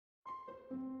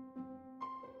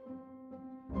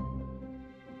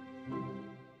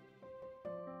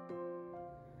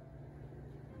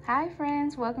Hi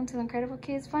friends, welcome to Incredible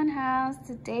Kids Funhouse.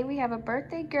 Today we have a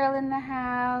birthday girl in the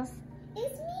house.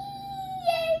 It's me!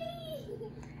 Yay!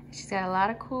 She's got a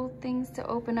lot of cool things to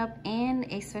open up and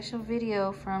a special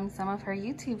video from some of her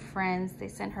YouTube friends. They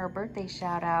sent her a birthday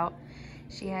shout out.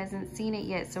 She hasn't seen it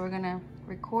yet, so we're gonna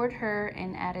record her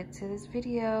and add it to this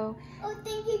video. Oh,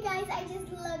 thank you guys. I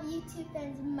just love YouTube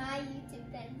friends, my YouTube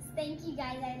friends. Thank you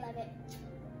guys, I love it.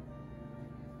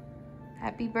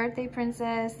 Happy birthday,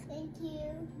 princess. Thank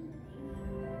you.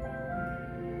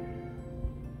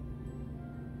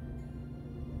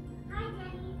 Hi,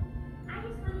 Jenny. I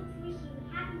just wanted to wish you a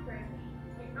happy birthday.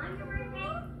 And on your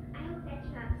birthday, I hope that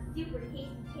you have a super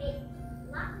tasty cake,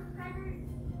 lots of presents,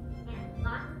 and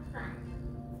lots of fun.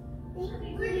 Thank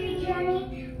Birthday, Jenny.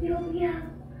 We hope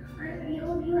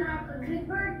you have a good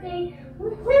birthday.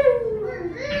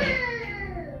 Woohoo!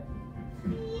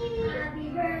 Happy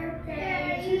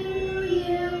birthday to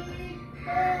you.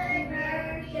 Happy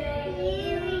birthday to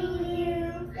you.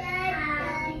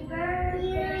 Happy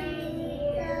birthday,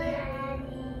 dear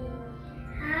Daddy.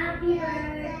 Happy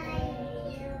birthday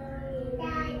to you.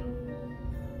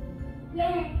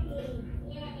 Yay!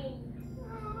 Yay!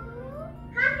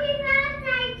 Happy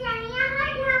birthday, Jenny. I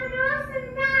hope you have an awesome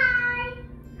night.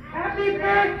 Happy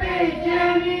birthday,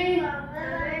 Jenny!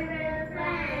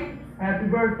 Happy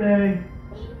birthday!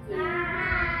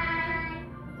 Bye.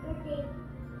 Birthday,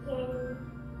 Jenny.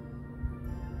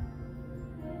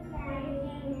 Hey,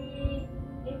 Jenny.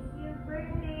 It's your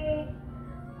birthday.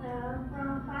 From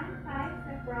Fun 5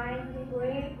 surprise, a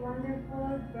great, wonderful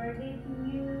birthday to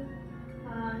you.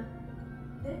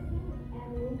 This is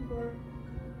Ellie for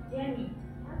Jenny.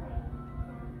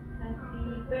 Happy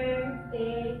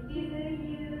birthday to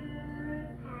you.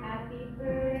 Happy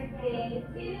birthday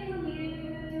to you.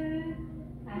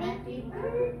 Happy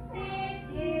birthday,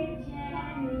 dear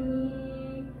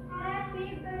Jenny. Happy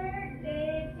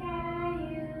birthday to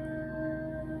you.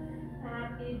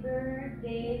 Happy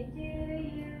birthday to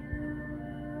you.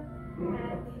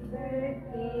 Happy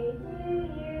birthday to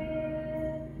you.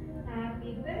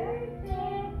 Happy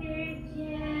birthday, dear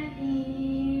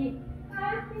Jenny.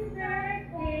 Happy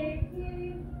birthday to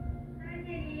you. Hi,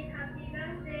 Jenny. Happy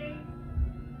birthday.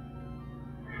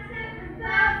 Happy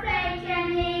birthday,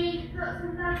 Jenny. Lots of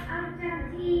love out on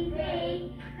TV.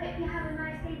 Hope you have a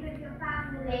nice day with your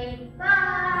family.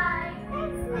 Bye.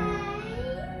 That's nice.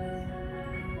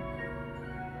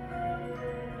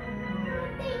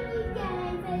 Thank you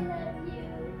guys, I love you.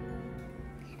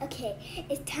 Okay,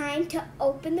 it's time to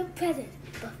open the presents.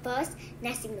 But first,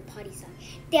 let's sing the party song.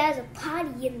 There's a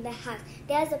party in the house.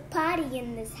 There's a party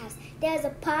in this house. There's a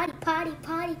party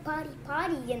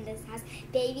in this house,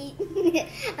 baby.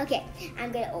 Okay,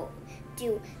 I'm gonna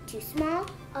do too small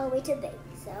all the way to big.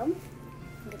 So, I'm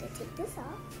gonna take this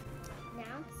off.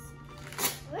 Now,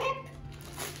 rip.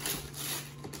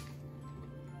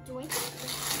 Joint. It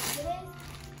is.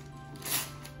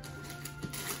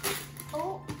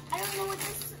 Oh, I don't know what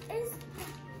this is.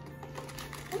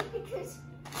 Because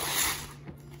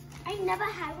I never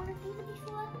had one of these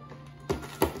before.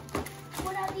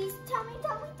 What are these? Tell me.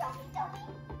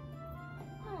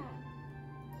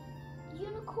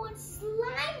 Unicorn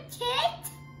slime kit?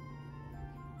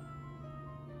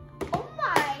 Oh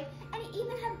my! And it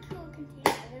even has a cool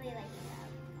container. I really like it.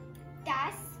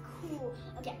 That's cool.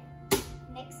 Okay,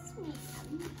 next we have.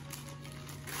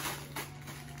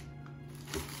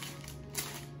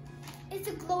 It's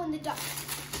a glow in the dark.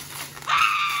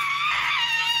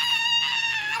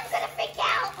 I'm gonna freak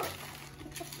out.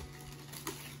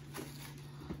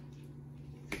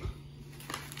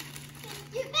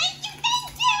 Thank you.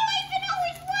 I've been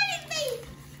always wanting these.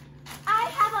 I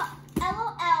have a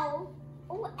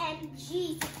LOL-OMG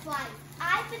supplies.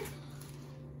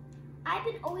 I've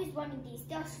been always wanting these.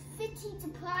 There's 15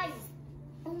 supplies.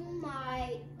 Oh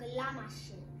my glamour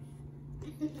shit.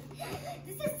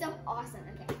 This is so awesome.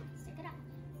 Okay, stick it up.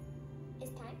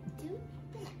 It's time to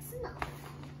the next smell.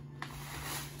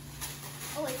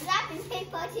 Oh, it's wrapping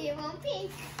paper to your own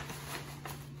pink.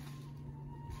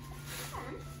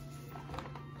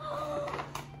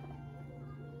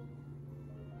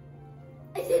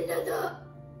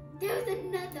 There's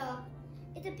another.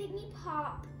 It's a Pygmy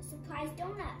Pop surprise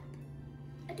donut.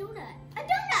 A donut.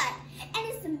 And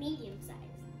it's a medium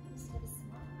size instead of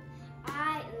small.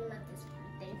 I love this one.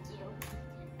 Thank you.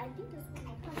 I think this one I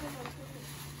probably will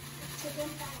take it.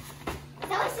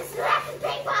 So it's just wrapping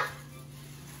paper.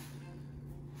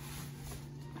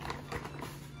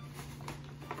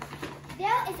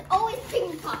 There is always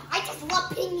Pygmy Pop. I just love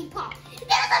Pygmy Pop.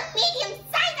 There's a medium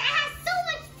size that has so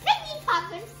much Pygmy Pop.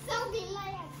 I'm so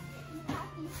glad. I'm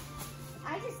happy.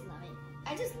 I just love it.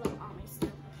 I just love all my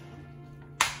stuff.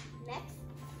 Next,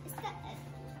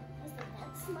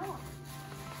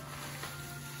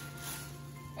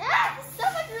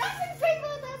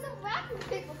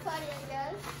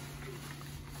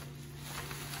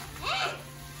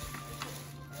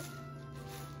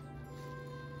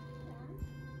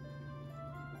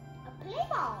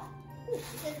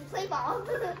 ball.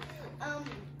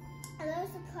 Hello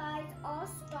Surprise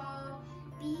All-Star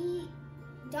B.P.S.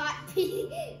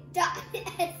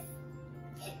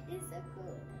 It's so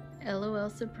cool. LOL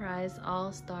Surprise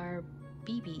All-Star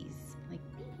BBs. Like,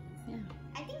 yeah.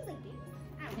 I think it's like babies.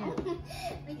 I don't know.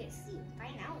 We can see.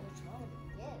 Find out which one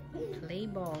we get. Play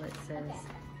ball, it says.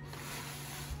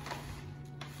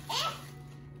 Okay.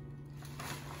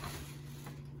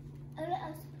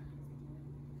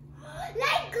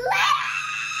 Like glitter!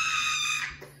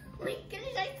 Oh my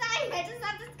goodness, I saw him. I just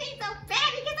thought this came so bad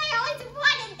because I always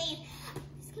wanted these.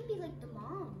 This can be like the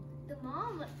mom. The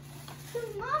mom of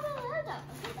Elsa.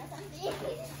 Okay, that's something.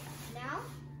 Now,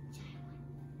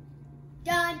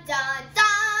 dun dun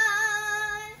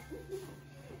dun!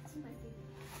 This is my favorite.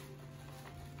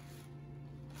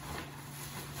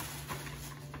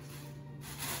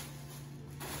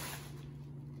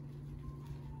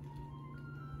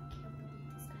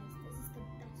 This is the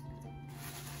best present.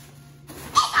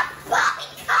 It's a Bobby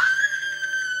car!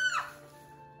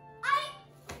 Oh my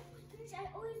goodness, I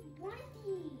always wanted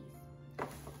these.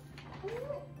 Oh, I'm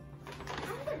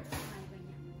gonna cry right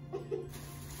now.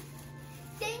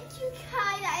 Thank you,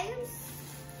 Kai. I am.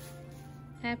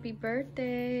 Happy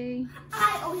birthday. I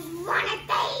always wanted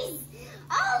these.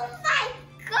 Oh my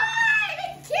god! I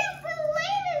can't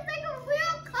believe it. It's like a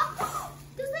real car.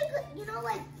 Just like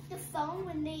like the phone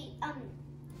when they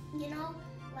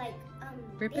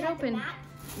Rip they it have the open. map.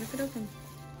 Rip it open.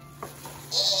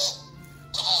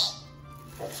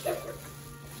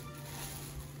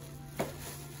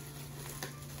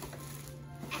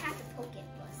 I have to poke it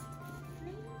first. Can I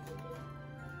even poke it?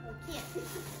 Oh, I can't.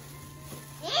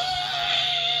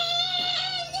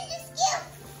 This is cute.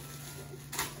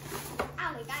 Oh,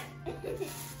 we got it.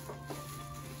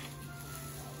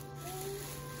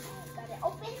 Got it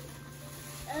open.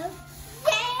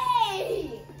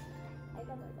 Yay! I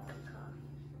got my Bobby car.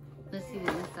 Let's see the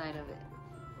inside of it.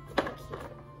 Okay.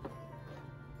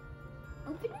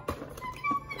 Open it.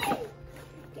 Okay.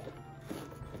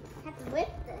 Have to whip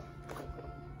the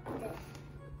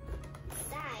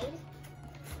side.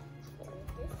 Do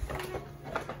this one.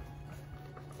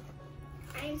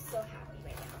 I'm so happy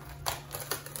right now.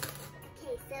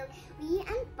 Okay, so we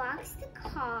unboxed the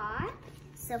car.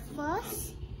 So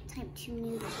first, time to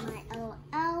use my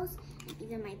LOLs and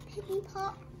either my picking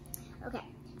pop. Okay,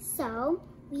 so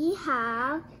we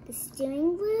have the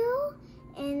steering wheel,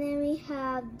 and then we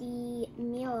have the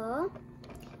mirror,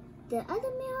 the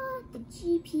other mirror, the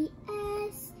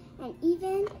GPS, and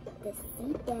even the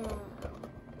seatbelt.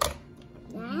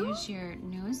 Now, Here's your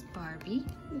newest Barbie.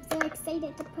 I'm so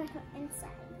excited to put her inside.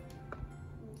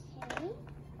 Okay.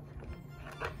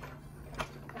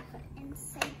 Put her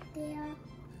inside there.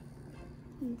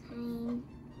 And time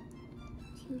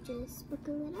to just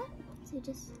wiggle it up. So you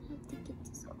just have to get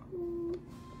this cool.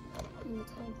 And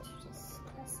time to just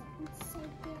press it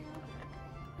inside there.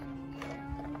 And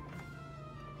now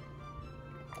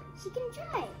she can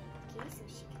drive. Okay, so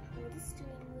she can hold the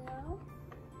steering wheel.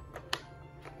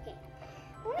 Okay.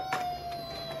 Whee!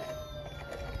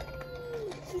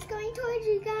 She's going towards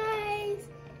you guys.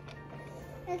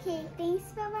 Okay,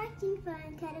 thanks for watching for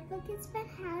Incredible Kids Fun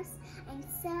House. I'm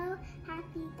so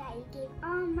happy that you gave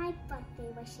all my birthday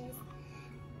wishes.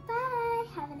 Bye!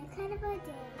 Have an incredible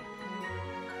day.